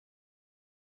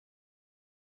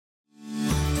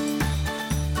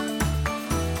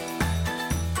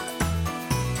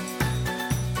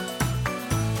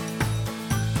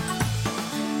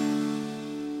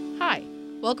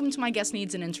Welcome to My Guest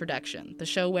Needs an Introduction, the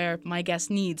show where my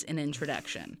guest needs an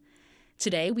introduction.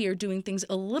 Today, we are doing things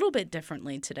a little bit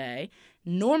differently today.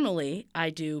 Normally, I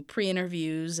do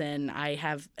pre-interviews and I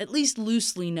have at least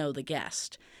loosely know the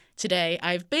guest. Today,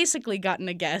 I've basically gotten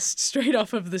a guest straight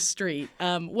off of the street.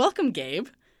 Welcome, Gabe.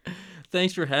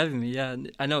 Thanks for having me. Yeah,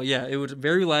 I know. Yeah, it was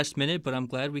very last minute, but I'm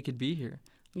glad we could be here.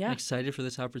 Yeah. I'm excited for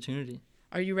this opportunity.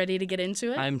 Are you ready to get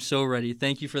into it? I'm so ready.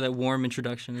 Thank you for that warm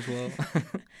introduction as well.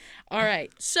 All right.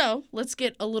 So let's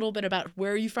get a little bit about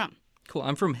where are you from? Cool.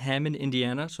 I'm from Hammond,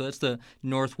 Indiana. So that's the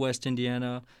northwest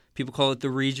Indiana. People call it the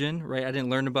region, right? I didn't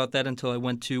learn about that until I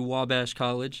went to Wabash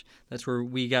College. That's where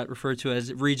we got referred to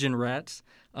as region rats.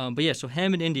 But yeah, so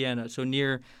Hammond, Indiana. So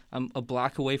I'm a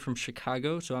block away from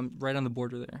Chicago. So I'm right on the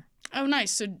border there. Oh,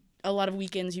 nice. So a lot of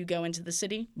weekends you go into the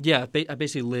city? Yeah, I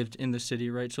basically lived in the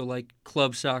city, right? So like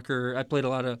club soccer, I played a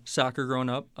lot of soccer growing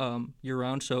up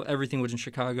year-round, so everything was in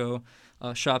Chicago,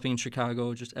 shopping in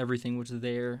Chicago, just everything was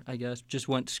there, I guess. Just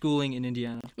went schooling in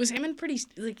Indiana. Was Hammond pretty,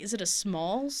 is it a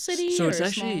small city? So or it's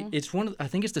actually, small? it's I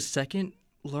think it's the second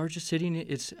largest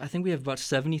city. I think we have about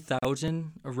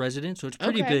 70,000 residents, so it's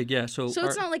pretty big, yeah. So it's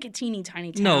not like a teeny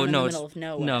tiny town in the middle of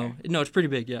nowhere. No, it's pretty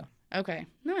big, yeah. Okay,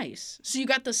 nice. So you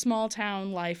got the small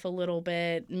town life a little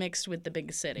bit mixed with the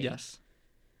big city. Yes.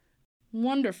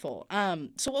 Wonderful.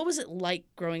 So what was it like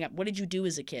growing up? What did you do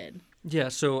as a kid? Yeah,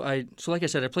 so like I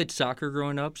said, I played soccer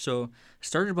growing up. So I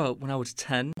started about when I was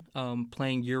 10,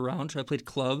 playing year-round. So I played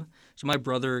club. So my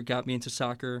brother got me into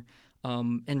soccer.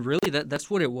 And really that's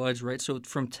what it was, right? So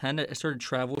from 10, I started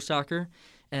travel soccer.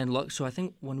 And so I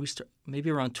think when maybe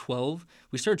around 12,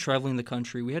 we started traveling the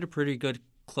country. We had a pretty good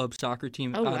club soccer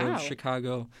team out of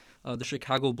Chicago, the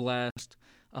Chicago Blast.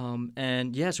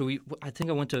 And yeah, so I think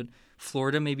I went to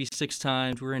Florida maybe 6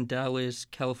 times. We were in Dallas,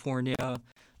 California,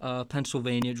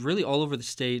 Pennsylvania, really all over the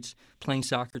states playing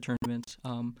soccer tournaments.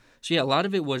 So yeah, a lot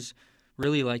of it was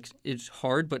really like it's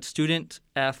hard, but student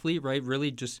athlete, right?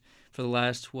 Really just for the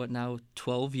last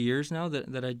 12 years now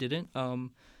that I didn't.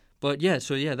 But yeah,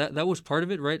 so yeah, that was part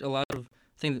of it, right? A lot of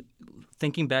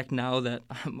thinking back now that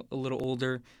I'm a little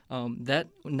older, that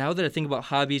now that I think about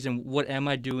hobbies and what am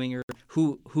I doing or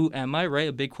who am I, right?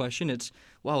 A big question. It's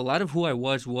wow, a lot of who I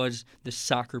was the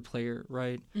soccer player,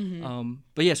 right? Mm-hmm.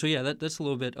 But yeah, so yeah, that's a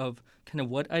little bit of kind of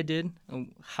what I did,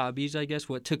 hobbies, I guess,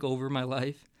 what took over my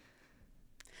life.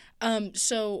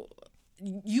 So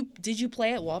did you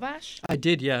play at Wabash? I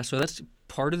did, yeah. So that's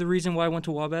part of the reason why I went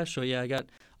to Wabash. So yeah, I got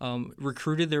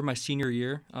recruited there my senior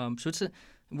year. So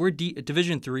we're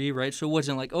Division III, right? So it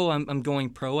wasn't like, oh, I'm going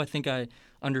pro. I think I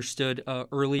understood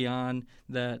early on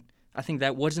that I think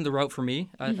that wasn't the route for me.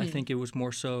 I think it was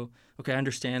more so, okay, I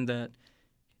understand that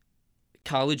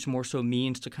college more so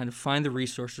means to kind of find the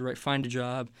resources, right? Find a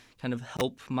job, kind of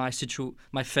help my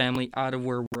family out of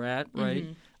where we're at, right?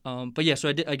 But yeah, so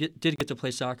I did get to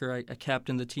play soccer. I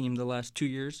captained the team the last 2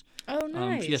 years. Oh,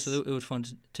 nice. Yeah, so it was fun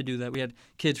to do that. We had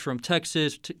kids from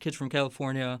Texas, kids from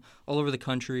California, all over the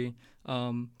country,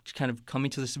 just kind of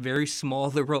coming to this very small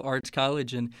liberal arts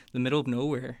college in the middle of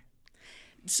nowhere.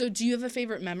 So do you have a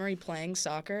favorite memory playing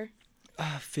soccer?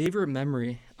 Favorite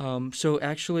memory? So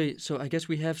I guess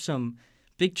we have some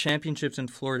big championships in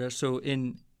Florida. So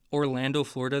in Orlando,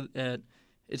 Florida,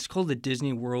 it's called the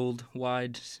Disney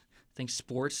Worldwide, I think,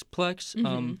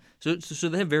 Sportsplex. So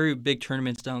they have very big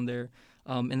tournaments down there.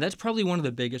 And that's probably one of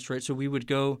the biggest, right? So we would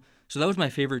go. So that was my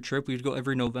favorite trip. We would go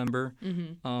every November.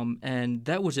 And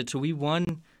that was it. So we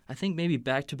won, I think, maybe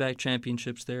back-to-back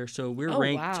championships there. So we were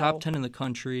ranked top 10 in the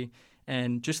country.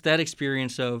 And just that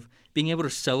experience of being able to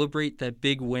celebrate that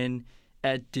big win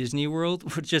at Disney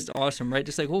World was just awesome, right?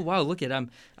 Just like, oh, wow, look at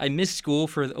I missed school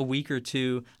for a week or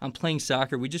two. I'm playing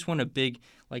soccer. We just won a big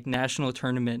national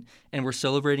tournament, and we're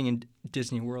celebrating in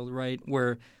Disney World, right?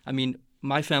 Where, I mean,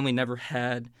 my family never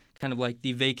had kind of like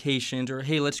the vacations or,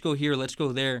 hey, let's go here, let's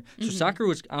go there. So soccer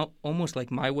was almost like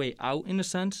my way out in a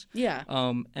sense. Yeah.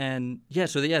 And yeah,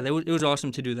 so yeah, it was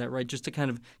awesome to do that, right? Just to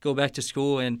kind of go back to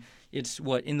school, and it's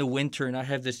in the winter, and I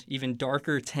have this even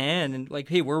darker tan, and like,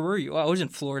 hey, where were you? Oh, I was in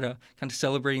Florida, kind of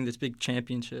celebrating this big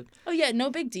championship. Oh yeah, no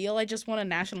big deal. I just won a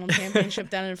national championship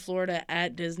down in Florida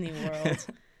at Disney World.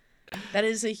 That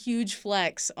is a huge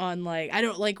flex on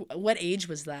what age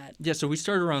was that? Yeah, so we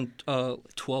started around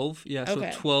 12. Yeah,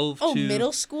 okay. So 12 to... Oh, to...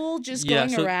 middle school? Just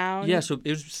going around? Yeah, so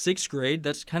it was 6th grade.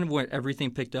 That's kind of where everything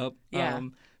picked up. Yeah.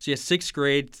 So yeah, 6th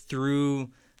grade through,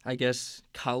 I guess,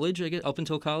 college, up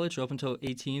until college, up until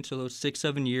 18. So those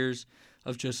 6-7 years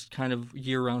of just kind of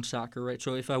year-round soccer, right?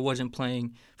 So if I wasn't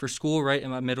playing for school, right, in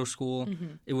my middle school,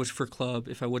 it was for club.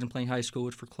 If I wasn't playing high school, it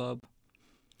was for club.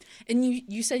 And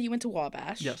you said you went to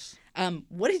Wabash. Yes.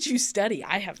 What did you study?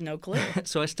 I have no clue.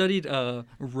 So I studied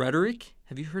rhetoric.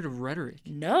 Have you heard of rhetoric?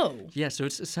 No. Yeah, so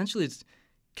it's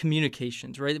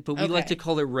communications, right? But we like to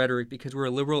call it rhetoric because we're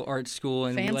a liberal arts school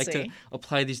and we like to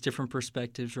apply these different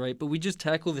perspectives, right? But we just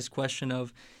tackle this question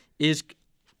of, is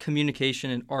communication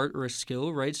an art or a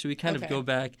skill, right? So we kind of go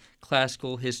back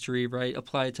classical history, right?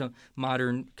 Apply it to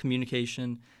modern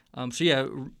communication. So yeah,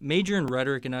 major in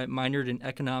rhetoric, and I minored in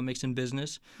economics and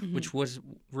business, which was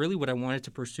really what I wanted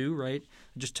to pursue, right?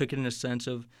 I just took it in a sense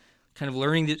of kind of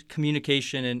learning the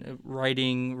communication and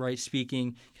writing, right,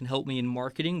 speaking can help me in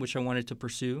marketing, which I wanted to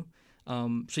pursue.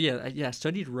 So I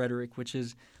studied rhetoric, which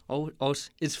is also,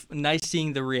 it's nice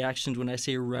seeing the reactions when I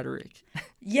say rhetoric.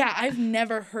 Yeah, I've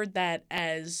never heard that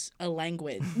as a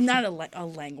language, not a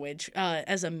language,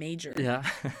 as a major. Yeah,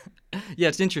 yeah,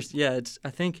 it's interesting. Yeah, I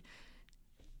think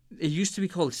it used to be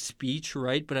called speech,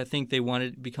 right? But I think they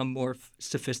wanted to become more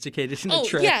sophisticated and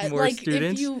attract more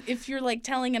students. If you're like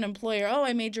telling an employer, oh,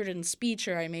 I majored in speech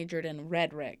or I majored in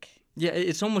rhetoric. Yeah,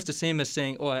 it's almost the same as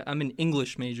saying, oh, I'm an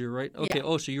English major, right? Okay, Yeah.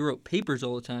 oh, so you wrote papers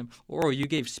all the time, or you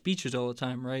gave speeches all the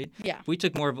time, right? Yeah. We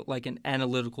took more of like an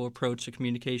analytical approach to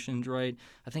communications, right?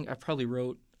 I think I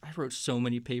wrote so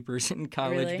many papers in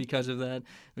college Really? because of that.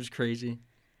 It was crazy.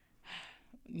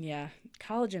 Yeah,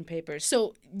 college and papers.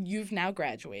 So you've now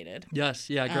graduated. Yes,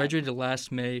 yeah, I graduated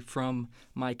last May from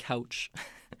my couch.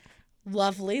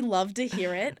 Lovely, love to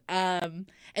hear it. And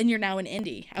you're now in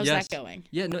Indy. How's Yes. that going?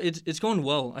 Yeah, no, it's going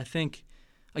well. I think,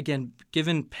 again,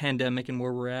 given pandemic and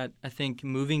where we're at, I think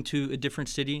moving to a different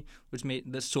city, which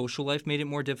made the social life made it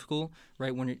more difficult,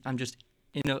 right? When I'm just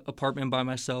in an apartment by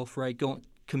myself, right?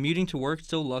 Commuting to work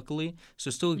still, luckily, so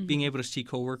still being able to see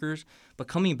coworkers, but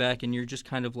coming back and you're just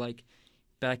kind of like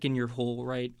back in your hole,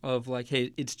 right? Of like,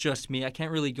 hey, it's just me. I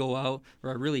can't really go out,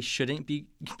 or I really shouldn't be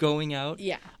going out.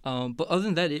 Yeah. But other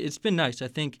than that, it's been nice. I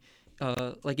think,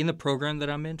 like in the program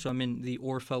that I'm in, so I'm in the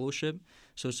Orr Fellowship.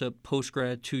 So it's a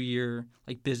post-grad 2-year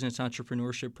like business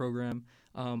entrepreneurship program.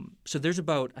 So there's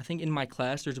about, I think in my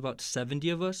class, there's about 70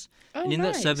 of us. Oh, and in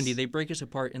that nice. 70, they break us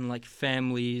apart in like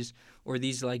families or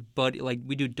these like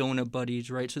we do donut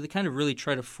buddies, right? So they kind of really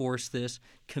try to force this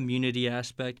community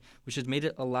aspect, which has made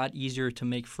it a lot easier to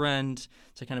make friends,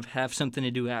 to kind of have something to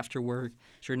do after work.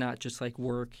 So you're not just like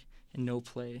work and no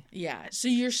play. Yeah. So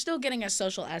you're still getting a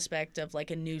social aspect of like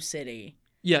a new city.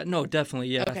 Yeah, no, definitely.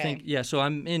 Yeah, Okay. I think, yeah. So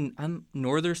I'm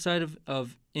northern side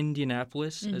of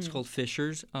Indianapolis. It's called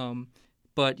Fishers.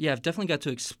 But yeah, I've definitely got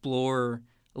to explore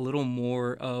a little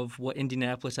more of what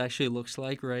Indianapolis actually looks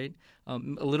like, right? A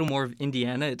little more of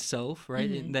Indiana itself,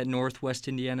 right? That Northwest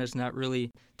Indiana is not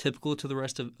really typical to the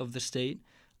rest of the state.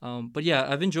 But yeah,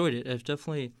 I've enjoyed it.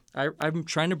 I'm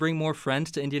trying to bring more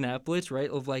friends to Indianapolis, right?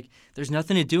 Of like, there's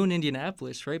nothing to do in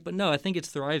Indianapolis, right? But no, I think it's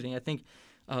thriving. I think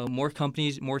more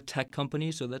companies, more tech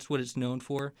companies, so that's what it's known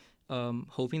for.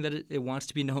 Hoping that it wants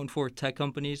to be known for tech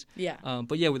companies. Yeah.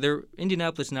 But yeah,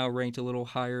 Indianapolis now ranked a little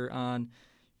higher on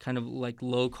kind of like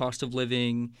low cost of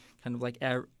living, kind of like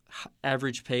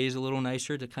average pay is a little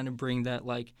nicer to kind of bring that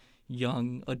like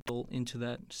young adult into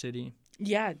that city.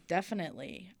 Yeah,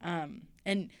 definitely.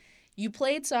 And you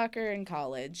played soccer in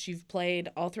college. You've played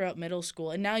all throughout middle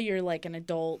school, and now you're like an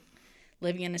adult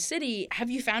living in a city. Have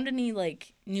you found any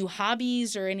like new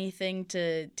hobbies or anything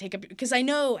to take up? Because I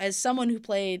know as someone who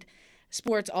played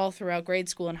sports all throughout grade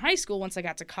school and high school, once I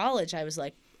got to college, I was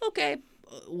like, okay,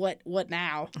 what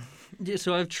now? Yeah,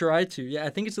 so I've tried to. Yeah, I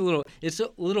think it's a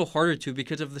little harder to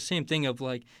because of the same thing of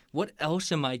like, what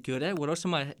else am I good at? What else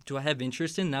do I have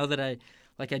interest in now that I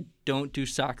don't do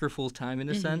soccer full time in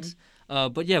a sense.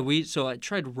 But yeah, so I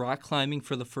tried rock climbing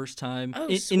for the first time. Oh,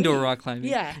 indoor sweet. rock climbing.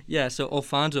 Yeah. Yeah, so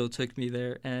Alfonso took me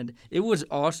there and it was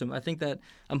awesome. I think that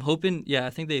I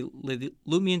think they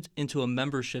looped me into a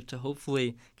membership to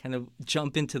hopefully kind of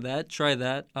jump into that, try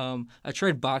that. I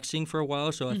tried boxing for a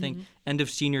while, so I think end of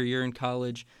senior year in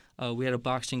college, we had a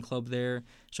boxing club there.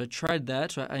 So I tried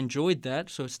that, so I enjoyed that.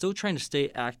 So still trying to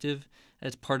stay active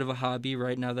as part of a hobby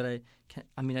right now that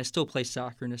I still play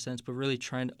soccer in a sense, but really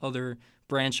trying to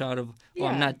branch out of,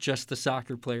 I'm not just the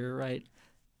soccer player, right?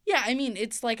 Yeah, I mean,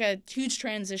 it's like a huge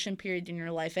transition period in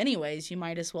your life anyways. You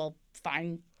might as well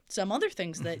find some other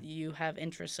things that you have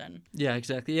interest in. Yeah,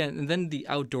 exactly. Yeah, and then the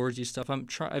outdoorsy stuff.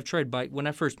 I've tried bike. When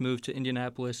I first moved to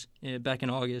Indianapolis back in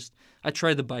August, I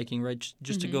tried the biking, right,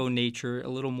 just to go nature, a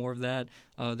little more of that.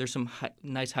 There's some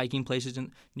nice hiking places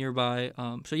nearby.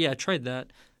 So yeah, I tried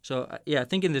that. So I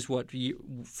think in this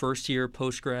first year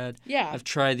post grad, I've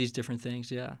tried these different things.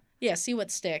 Yeah. Yeah, see what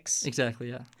sticks.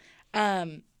 Exactly. Yeah.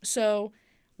 So,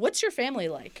 what's your family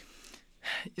like?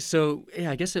 So yeah,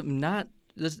 I guess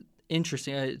that's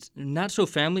interesting. It's not so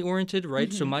family oriented,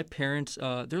 right? So my parents,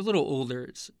 they're a little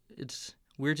older.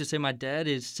 weird to say, my dad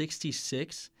is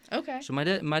 66. Okay. So my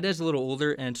dad's a little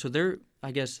older, and so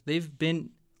they've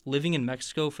been living in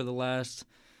Mexico for the last,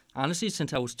 honestly,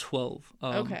 since I was 12.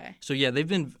 Okay. So yeah, they've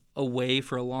been away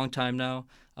for a long time now.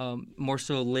 More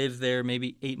so live there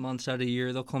maybe 8 months out of the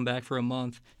year. They'll come back for a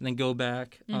month and then go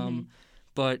back.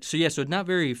 But so yeah, so not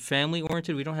very family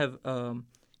oriented. We don't have kind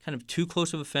of too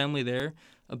close of a family there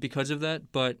because of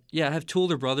that. But yeah, I have two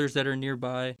older brothers that are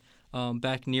nearby,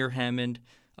 back near Hammond.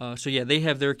 So yeah, they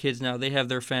have their kids now. They have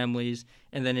their families,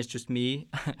 and then it's just me.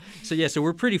 So yeah, so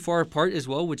we're pretty far apart as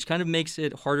well, which kind of makes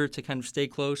it harder to kind of stay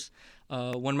close.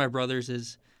 One of my brothers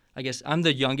is, I guess, I'm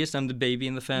the youngest. I'm the baby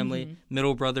in the family.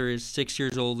 Middle brother is 6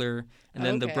 years older, and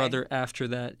then the brother after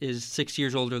that is 6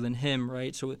 years older than him,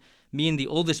 right? So me and the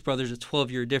oldest brother's a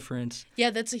 12-year difference. Yeah,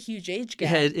 that's a huge age gap.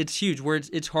 Yeah, it's huge. Where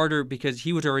it's harder because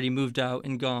he was already moved out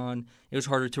and gone. It was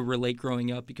harder to relate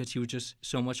growing up because he was just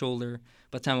so much older.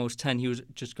 By the time I was 10, he was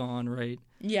just gone, right?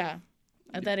 Yeah,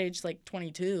 at that age, like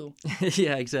 22.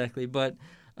 Yeah, exactly. But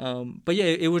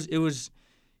yeah, it was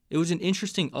an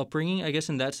interesting upbringing, I guess,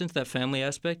 in that sense, that family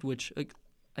aspect, which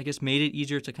I guess made it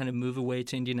easier to kind of move away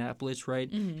to Indianapolis, right?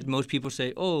 'Cause most people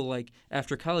say, oh, like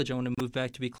after college, I want to move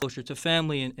back to be closer to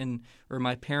family and or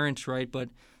my parents, right? But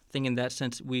I think in that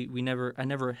sense, I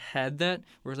never had that.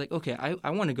 Where it's like, okay, I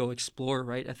want to go explore,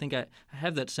 right? I think I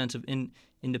have that sense of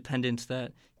independence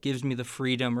that gives me the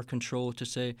freedom or control to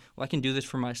say, well, I can do this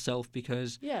for myself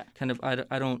because kind of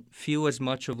I don't feel as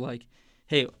much of like,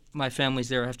 hey, my family's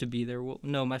there, I have to be there. Well,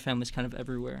 no, my family's kind of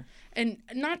everywhere. And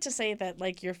not to say that,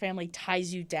 like, your family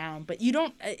ties you down, but you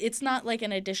don't, it's not like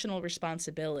an additional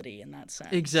responsibility in that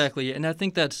sense. Exactly. And I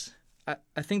think that's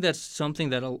something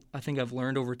that I think I've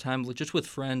learned over time, like just with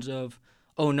friends of,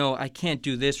 oh, no, I can't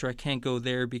do this or I can't go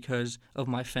there because of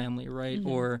my family, right?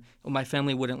 Or my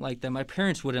family wouldn't like that. My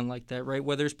parents wouldn't like that, right?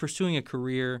 Whether it's pursuing a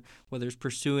career, whether it's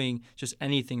pursuing just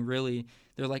anything really,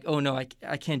 they're like, oh, no,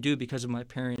 I can't do it because of my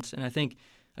parents. And I think,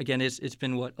 again, it's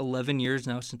been, 11 years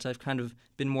now since I've kind of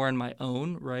been more on my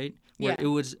own, right? Where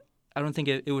I don't think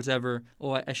it was ever,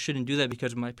 oh, I shouldn't do that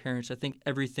because of my parents. I think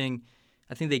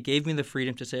they gave me the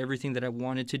freedom to say everything that I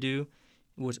wanted to do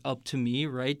was up to me,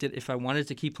 right? That if I wanted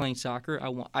to keep playing soccer,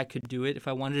 I could do it. If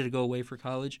I wanted to go away for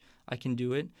college, I can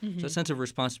do it. So a sense of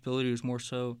responsibility was more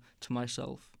so to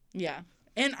myself. Yeah.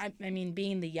 And I mean,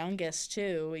 being the youngest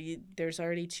too, there's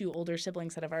already two older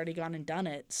siblings that have already gone and done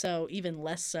it. So even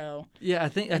less so. Yeah, I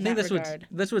think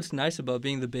that's what's nice about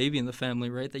being the baby in the family,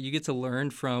 right? That you get to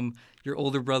learn from your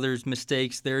older brother's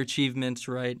mistakes, their achievements,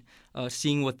 right?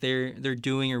 Seeing what they're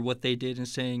doing or what they did, and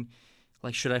saying,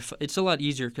 like, it's a lot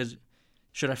easier because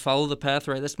should I follow the path,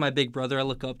 right? That's my big brother. I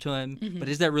look up to him. But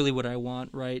is that really what I want,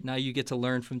 right? Now you get to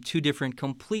learn from two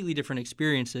completely different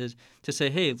experiences to say,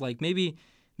 hey, like maybe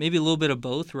a little bit of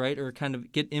both, right? Or kind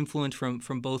of get influence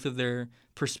from both of their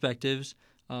perspectives,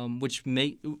 which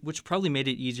probably made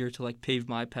it easier to like pave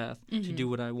my path to do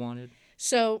what I wanted.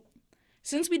 So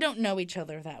since we don't know each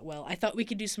other that well, I thought we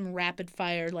could do some rapid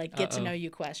fire, like get to know you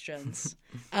questions.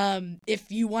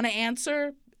 If you want to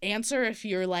answer. If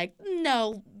you're like,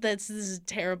 no, this is a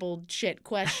terrible shit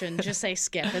question, just say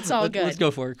skip. It's all good. Let's go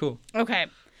for it. Cool. Okay.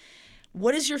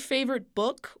 What is your favorite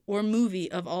book or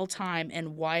movie of all time,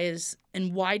 and why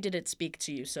did it speak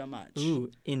to you so much? Ooh,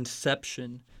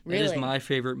 Inception. Really? That is my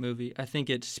favorite movie. I think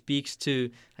it speaks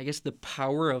to, I guess, the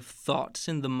power of thoughts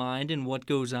in the mind and what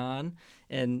goes on,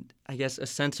 and I guess a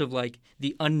sense of like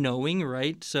the unknowing,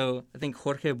 right? So I think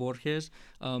Jorge Borges,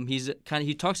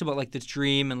 he talks about like this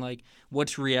dream and like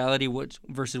what's reality,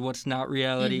 versus what's not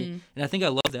reality, and I think I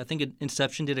love that. I think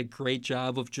Inception did a great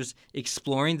job of just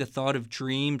exploring the thought of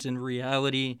dreams and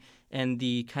reality and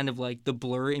the kind of like the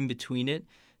blur in between it.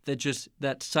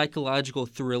 That psychological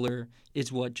thriller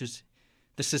is what just.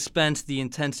 The suspense, the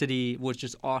intensity was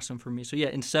just awesome for me. So yeah,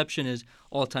 Inception is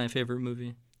all-time favorite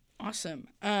movie. Awesome.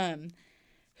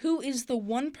 Who is the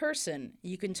one person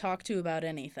you can talk to about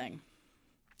anything?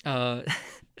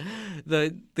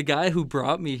 The guy who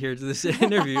brought me here to this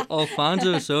interview,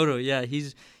 Alfonso Soto. Yeah,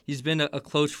 he's been a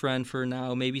close friend for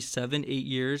now maybe 7-8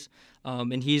 years,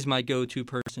 and he's my go-to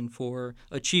person for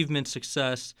achievement,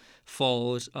 success,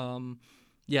 falls.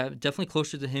 Yeah, definitely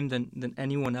closer to him than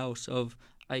anyone else.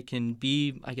 I can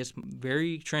be, I guess,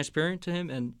 very transparent to him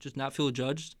and just not feel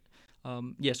judged.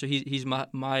 So he's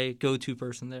my go-to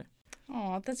person there.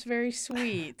 Oh, that's very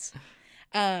sweet.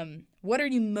 What are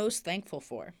you most thankful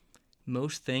for?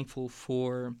 Most thankful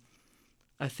for,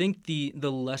 I think the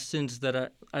lessons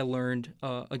that I learned.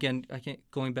 Again,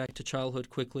 going back to childhood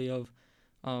quickly of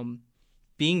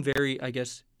being very, I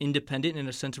guess, independent in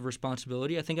a sense of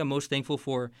responsibility. I think I'm most thankful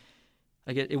for.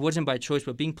 I guess it wasn't by choice,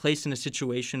 but being placed in a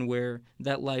situation where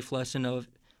that life lesson of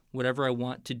whatever I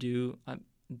want to do,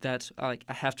 that's like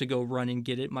I have to go run and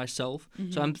get it myself.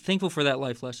 Mm-hmm. So I'm thankful for that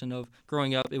life lesson of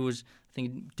growing up. It was, I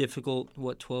think, difficult,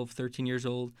 12, 13 years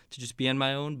old to just be on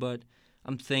my own, but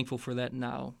I'm thankful for that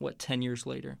now, 10 years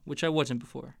later, which I wasn't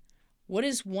before. What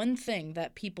is one thing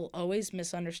that people always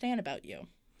misunderstand about you?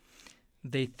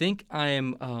 They think I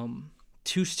am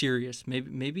too serious.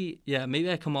 Maybe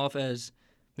I come off as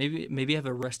maybe I have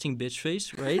a resting bitch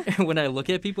face, right? When I look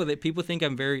at people, that people think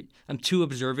I'm too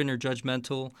observant or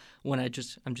judgmental when I'm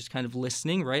just kind of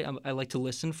listening, right? I like to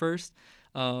listen first.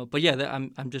 But yeah,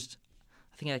 I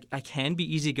think I can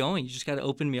be easygoing. You just got to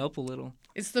open me up a little.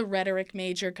 It's the rhetoric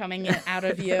major coming out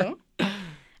of you.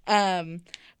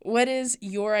 What is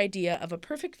your idea of a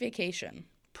perfect vacation?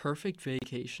 Perfect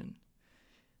vacation.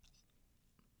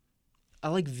 I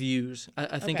like views.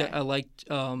 I think Okay. I liked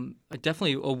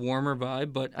definitely a warmer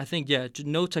vibe, but I think,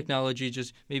 no technology,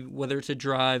 just maybe whether it's a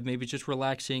drive, maybe just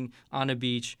relaxing on a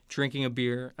beach, drinking a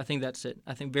beer. I think that's it.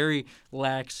 I think very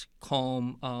lax,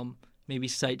 calm, maybe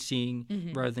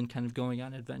sightseeing rather than kind of going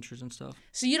on adventures and stuff.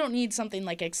 So you don't need something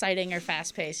like exciting or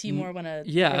fast-paced. You more want to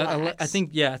Yeah, I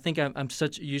think I'm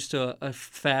such used to a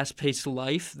fast-paced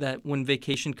life that when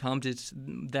vacation comes, it's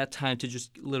that time to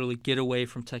just literally get away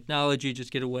from technology,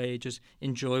 just get away, just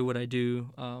enjoy what I do.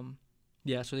 I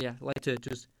like to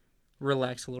just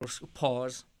relax a little,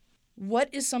 pause. What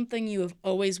is something you have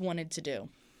always wanted to do?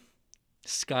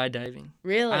 Skydiving.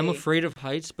 Really? I'm afraid of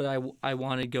heights, but I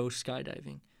want to go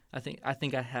skydiving. I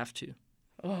think I have to.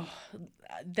 Oh,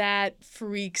 that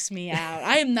freaks me out.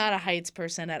 I am not a heights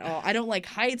person at all. I don't like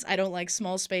heights. I don't like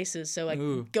small spaces. So like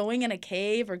Ooh. going in a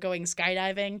cave or going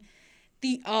skydiving,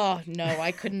 no,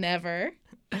 I could never.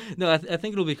 No, I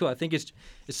think it'll be cool. I think it's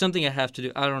something I have to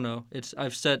do. I don't know.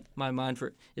 I've set my mind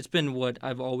for. It's been what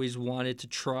I've always wanted to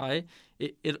try.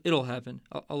 It'll happen.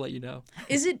 I'll let you know.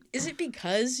 Is it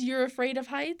because you're afraid of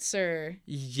heights or?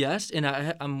 Yes, and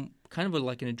I'm kind of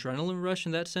like an adrenaline rush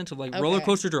in that sense of like Okay. roller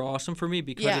coasters are awesome for me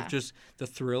because Yeah. of just the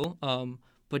thrill.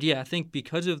 But yeah, I think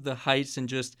because of the heights and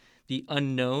just the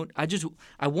unknown,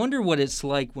 I wonder what it's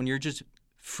like when you're just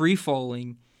free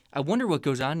falling. I wonder what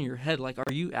goes on in your head. Like,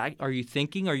 are you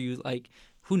thinking? Are you like,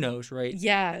 who knows, right?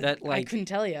 Yeah, That, I like- couldn't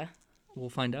tell you. We'll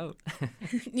find out.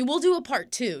 We'll do a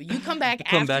part 2. You come back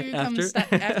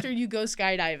after you go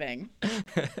skydiving.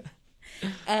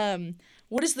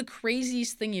 What is the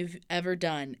craziest thing you've ever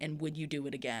done, and would you do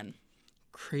it again?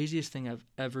 Craziest thing I've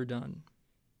ever done.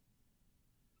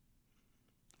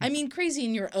 I mean, crazy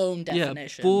in your own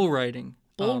definition. Yeah, bull riding.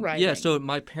 Bull riding. Yeah, so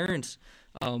my parents,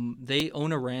 they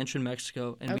own a ranch in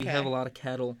Mexico, and we Okay. have a lot of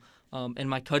cattle. And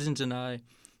my cousins and I,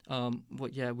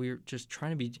 we were just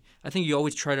trying to be. I think you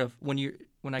always try to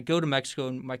when I go to Mexico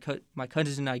and my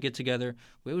cousins and I get together,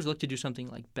 we always look to do something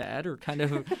like bad or kind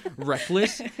of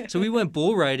reckless. So we went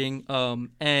bull riding,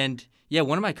 and yeah,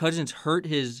 one of my cousins hurt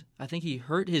his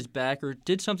back or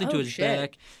did something to Oh, his shit.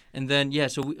 back, and then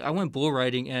I went bull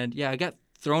riding, and yeah, I got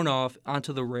thrown off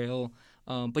onto the rail.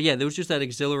 But yeah, there was just that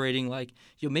exhilarating, like,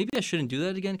 maybe I shouldn't do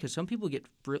that again because some people get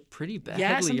pretty badly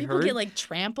Yeah, some people hurt. get like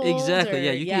trampled. Exactly, or-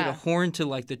 yeah. You can get a horn to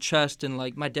like the chest, and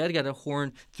like my dad got a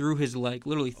horn through his leg,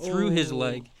 literally through his Oh.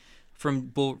 leg,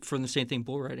 from the same thing,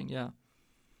 bull riding. Yeah,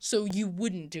 So you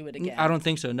wouldn't do it again. I don't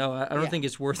think so. No, I don't Yeah. think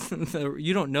it's worth.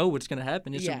 You don't know what's gonna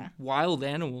happen. It's Yeah. a wild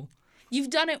animal. You've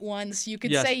done it once. You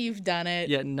could Yes. say you've done it.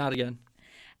 Yeah, not again.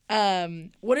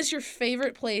 What is your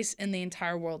favorite place in the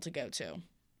entire world to go to?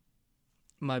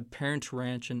 My parents'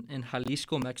 ranch in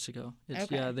Jalisco, Mexico. It's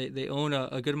Okay. yeah, they own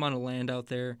a good amount of land out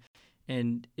there,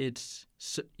 and it's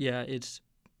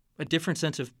a different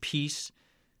sense of peace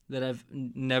that I've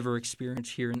never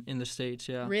experienced here in the States.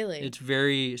 Yeah, Really? it's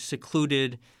very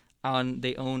secluded.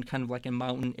 They own kind of like a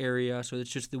mountain area, so it's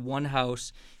just the one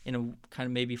house in a kind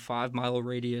of maybe 5-mile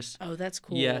radius. Oh, that's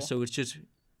cool. Yeah, so it's just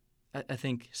I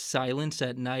think silence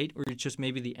at night, or it's just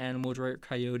maybe the animals, right, or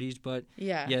coyotes, but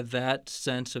Yeah. that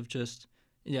sense of just.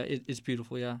 Yeah, it's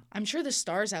beautiful. Yeah, I'm sure the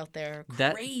stars out there are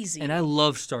That- crazy. and I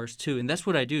love stars too, and that's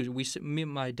what I do. Me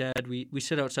and my dad, we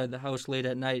sit outside the house late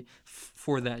at night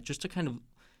for that, just to kind of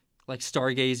like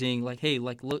stargazing. Like, hey,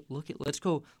 like look at let's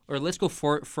go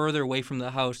further away from the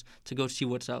house to go see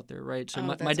what's out there, right? So Oh,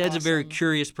 my that's dad's a very awesome.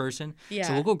 curious person, Yeah.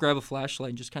 so we'll go grab a flashlight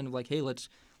and just kind of like, hey, let's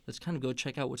kind of go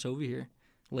check out what's over here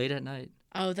late at night.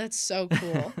 Oh, that's so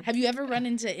cool. Have you ever run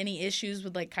into any issues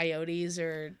with like coyotes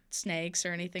or snakes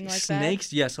or anything like that?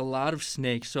 Snakes, yes, a lot of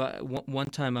snakes. So one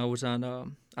time I was on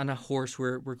a horse.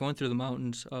 We're going through the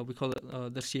mountains. We call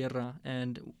it the Sierra,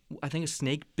 and I think a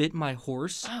snake bit my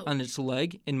horse Oh. on its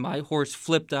leg, and my horse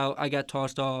flipped out. I got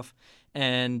tossed off,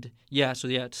 and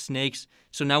snakes.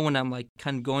 So now when I'm like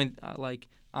kind of going like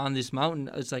on this mountain,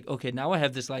 it's like, okay, now I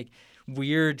have this like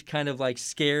weird kind of like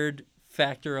scared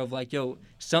factor of like, yo,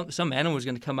 some animal is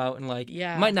gonna come out and like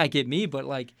Yeah. it might not get me, but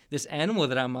like this animal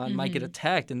that I'm on might get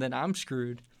attacked and then I'm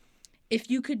screwed. If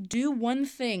you could do one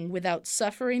thing without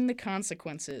suffering the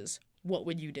consequences, what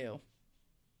would you do?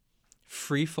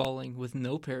 Free falling with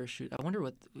no parachute. I wonder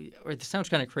what. Or it sounds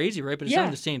kind of crazy, right? But it's Yeah.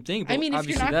 not the same thing. But I mean, if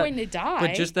you're obviously not that, going to die,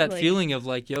 but just that like- feeling of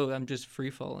like, yo, I'm just free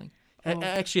falling. Oh.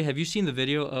 Actually, have you seen the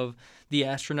video of the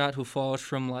astronaut who falls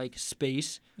from like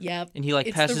space Yep. and he like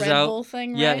It's passes the Red out? Bull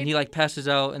thing, Yeah, right? and he like passes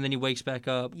out and then he wakes back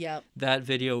up. Yep. That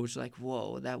video was like,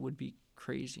 whoa, that would be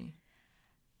crazy.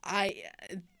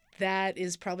 That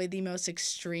is probably the most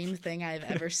extreme thing I've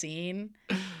ever seen.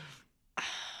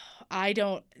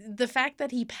 The fact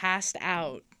that he passed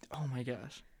out Oh my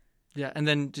gosh. Yeah, and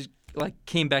then just like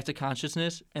came back to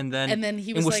consciousness and then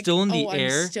he was like, still in the "Oh,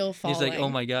 air. I'm still falling." He's like, oh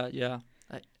my god, yeah.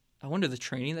 I wonder the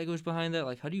training that goes behind that.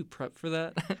 Like, how do you prep for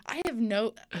that? I have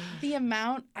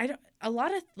a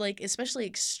lot of like, especially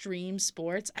extreme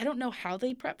sports, I don't know how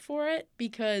they prep for it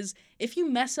because if you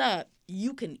mess up,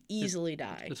 you can easily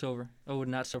die. It's over. I would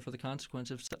not suffer the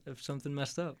consequence if something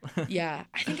messed up. Yeah,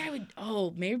 I think I would.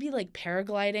 Oh, maybe like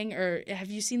paragliding, or have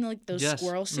you seen like those Yes.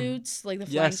 squirrel Mhm. suits, like the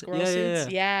flying Yes. squirrel Yeah, yeah,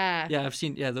 suits? Yeah. Yeah, I've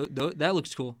seen. Yeah, that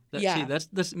looks cool. Yeah. See,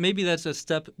 that's maybe that's a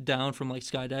step down from like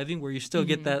skydiving, where you still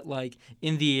get that like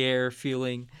in the air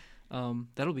feeling.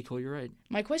 That'll be cool. You're right.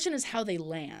 My question is how they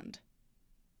land.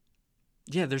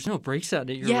 Yeah, there's no brakes on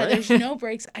it. You're Yeah, right. there's no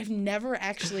brakes. I've never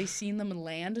actually seen them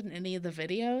land in any of the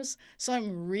videos, so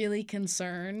I'm really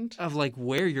concerned. Of like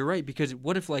where you're right, because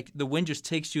what if like the wind just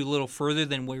takes you a little further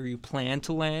than where you plan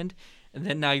to land, and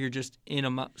then now you're just in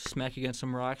smack against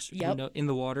some rocks, Yep. in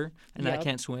the water, and I Yep.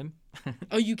 can't swim.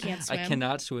 Oh, you can't swim? I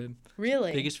cannot swim.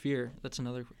 Really? Biggest fear. That's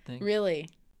another thing. Really?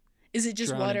 Is it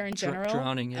just Drowning. water in general?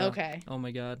 Drowning. Yeah. Okay. Oh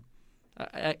my god.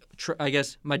 I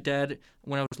guess my dad,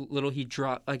 when I was little, he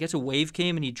dropped. I guess a wave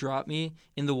came and he dropped me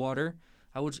in the water.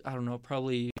 I don't know,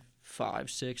 probably 5,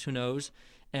 6, who knows?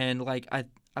 And like I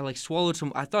like swallowed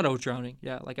some. I thought I was drowning.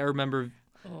 Yeah, like I remember,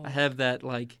 Oh. I have that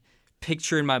like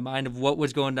picture in my mind of what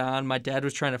was going on. My dad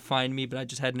was trying to find me, but I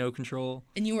just had no control.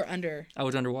 And you were under. I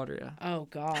was underwater. Yeah. Oh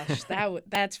gosh,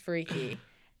 that's freaky.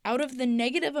 Out of the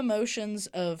negative emotions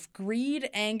of greed,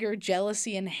 anger,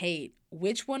 jealousy, and hate,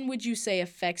 which one would you say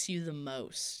affects you the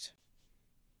most?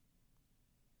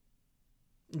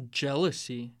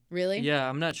 Jealousy. Really? Yeah,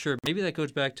 I'm not sure. Maybe that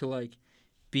goes back to like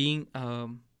being.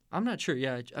 I'm not sure.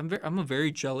 Yeah, I'm a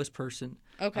very jealous person.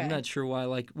 Okay. I'm not sure why.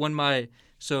 Like when my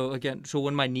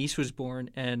when my niece was born,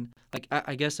 and like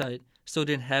I guess I still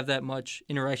didn't have that much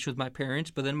interaction with my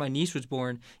parents, but then my niece was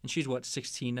born, and she's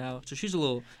 16 now, so she's a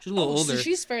little older. So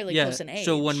she's fairly Yeah. close in age.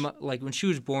 So when she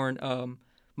was born,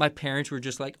 my parents were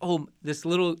just like, oh,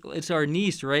 it's our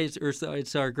niece, right?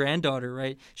 It's our granddaughter,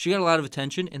 right? She got a lot of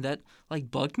attention, and that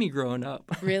like bugged me growing up.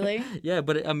 Really? Yeah,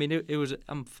 but I mean, it was.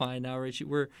 I'm fine now, right?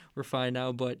 We're fine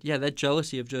now, but yeah, that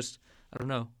jealousy of just I don't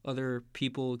know other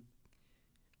people.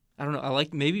 I don't know. I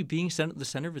like maybe being the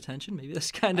center of attention. Maybe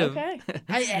that's kind of Okay.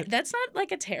 That's not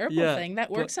like a terrible Yeah, thing.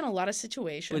 That works in a lot of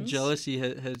situations. But jealousy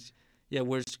has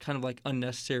was kind of like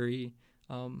unnecessary.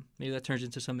 Maybe that turns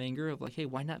into some anger of like, hey,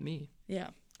 why not me? Yeah.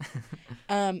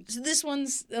 So this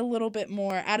one's a little bit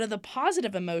more out of the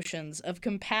positive emotions of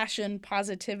compassion,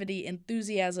 positivity,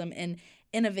 enthusiasm, and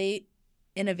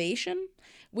innovation.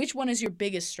 Which one is your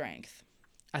biggest strength?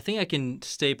 I think I can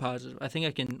stay positive. I think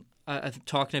I can.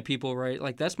 Talking to people, right?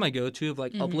 Like that's my go-to of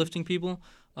like uplifting people.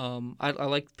 I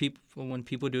like people when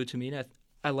people do it to me. And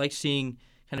I like seeing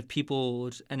kind of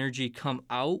people's energy come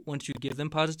out once you give them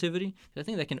positivity. I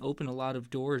think that can open a lot of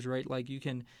doors, right? Like you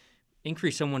can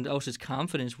increase someone else's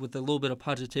confidence with a little bit of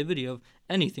positivity of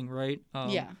anything, right?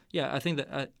 Yeah. I think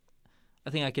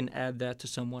I can add that to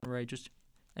someone, right? Just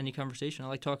any conversation. I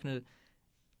like talking to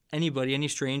anybody, any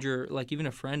stranger, like even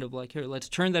a friend of like, here, let's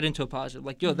turn that into a positive.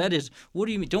 Like, yo, that is, what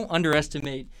do you mean? Don't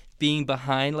underestimate being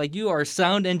behind. Like, you are a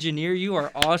sound engineer. You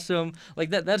are awesome. Like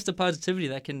that's the positivity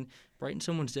that can brighten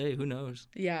someone's day. Who knows?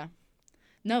 Yeah.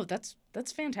 No, that's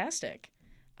fantastic.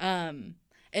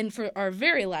 And for our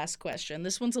very last question,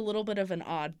 this one's a little bit of an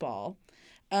oddball.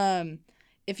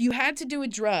 If you had to do a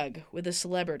drug with a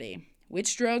celebrity,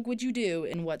 which drug would you do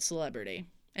and what celebrity?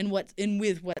 And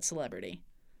with what celebrity?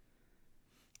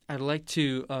 I'd like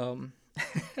to.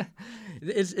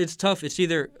 It's tough. It's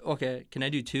either okay. Can I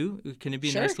do 2? Can it be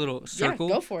a Sure. nice little circle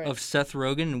go for it. of Seth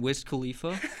Rogen and Wiz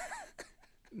Khalifa?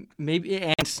 Maybe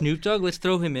and Snoop Dogg. Let's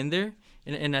throw him in there.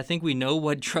 And I think we know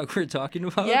what drug we're talking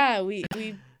about. Yeah, we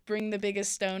bring the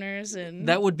biggest stoners and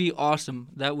That would be awesome.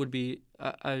 That would be.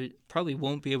 I probably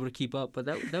won't be able to keep up, but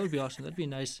that would be awesome. That'd be a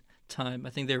nice time. I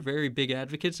think they're very big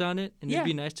advocates on it, and Yeah. it'd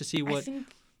be nice to see I what think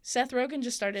Seth Rogen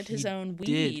just started his own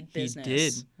weed business.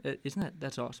 He did.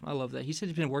 That's awesome. I love that. He said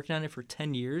he's been working on it for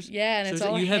 10 years. Yeah, and so it's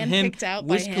all you have him. handpicked out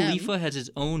Wiz by him. Khalifa has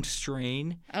his own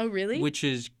strain. Oh, really? Which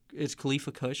is it's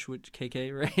Khalifa Kush, which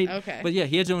KK, right? Okay. But yeah,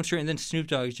 he has his own strain, and then Snoop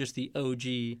Dogg is just the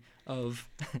OG of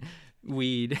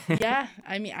weed. Yeah,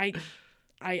 I mean,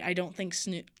 I don't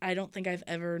think I've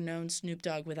ever known Snoop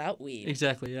Dogg without weed.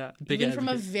 Exactly. Yeah. Big Even from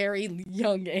a advocate. very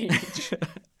young age.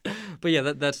 But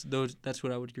yeah, that's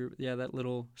what I would agree with. Yeah, that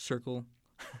little circle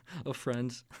of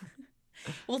friends.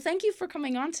 Well, thank you for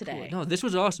coming on today. Cool. No, this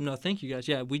was awesome. No, thank you guys.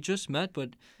 Yeah, we just met,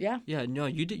 but Yeah. yeah, no,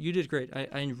 you did great.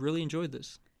 I really enjoyed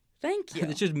this. Thank you.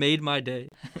 It just made my day.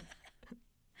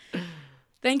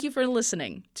 Thank you for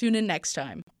listening. Tune in next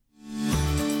time.